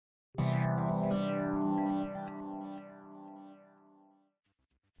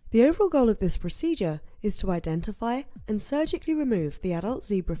The overall goal of this procedure is to identify and surgically remove the adult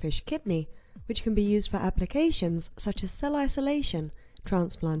zebrafish kidney, which can be used for applications such as cell isolation,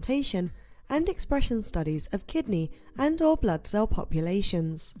 transplantation, and expression studies of kidney and/or blood cell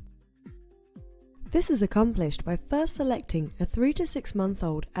populations. This is accomplished by first selecting a 3 to 6 month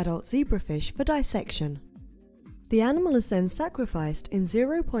old adult zebrafish for dissection. The animal is then sacrificed in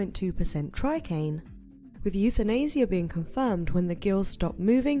 0.2% tricaine, with euthanasia being confirmed when the gills stop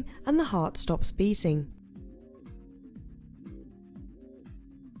moving and the heart stops beating.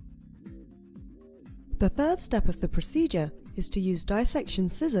 The third step of the procedure is to use dissection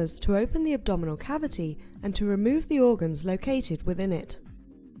scissors to open the abdominal cavity and to remove the organs located within it.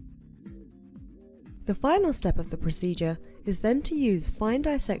 The final step of the procedure is then to use fine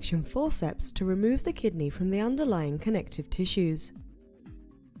dissection forceps to remove the kidney from the underlying connective tissues.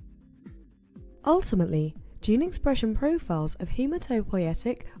 Ultimately, gene expression profiles of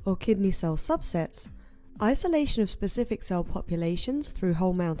hematopoietic or kidney cell subsets, isolation of specific cell populations through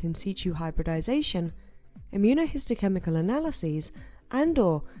whole mount in situ hybridization, immunohistochemical analyses,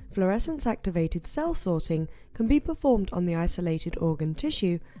 and/or fluorescence-activated cell sorting can be performed on the isolated organ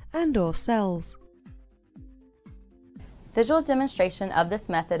tissue and/or cells. Visual demonstration of this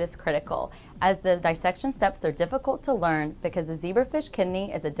method is critical, as the dissection steps are difficult to learn because the zebrafish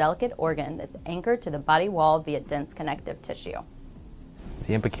kidney is a delicate organ that's anchored to the body wall via dense connective tissue.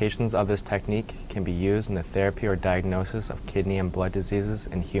 The implications of this technique can be used in the therapy or diagnosis of kidney and blood diseases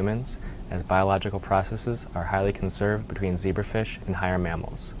in humans, as biological processes are highly conserved between zebrafish and higher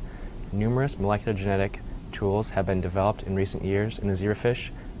mammals. Numerous molecular genetic tools have been developed in recent years in the zebrafish,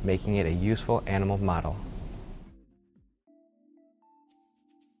 making it a useful animal model.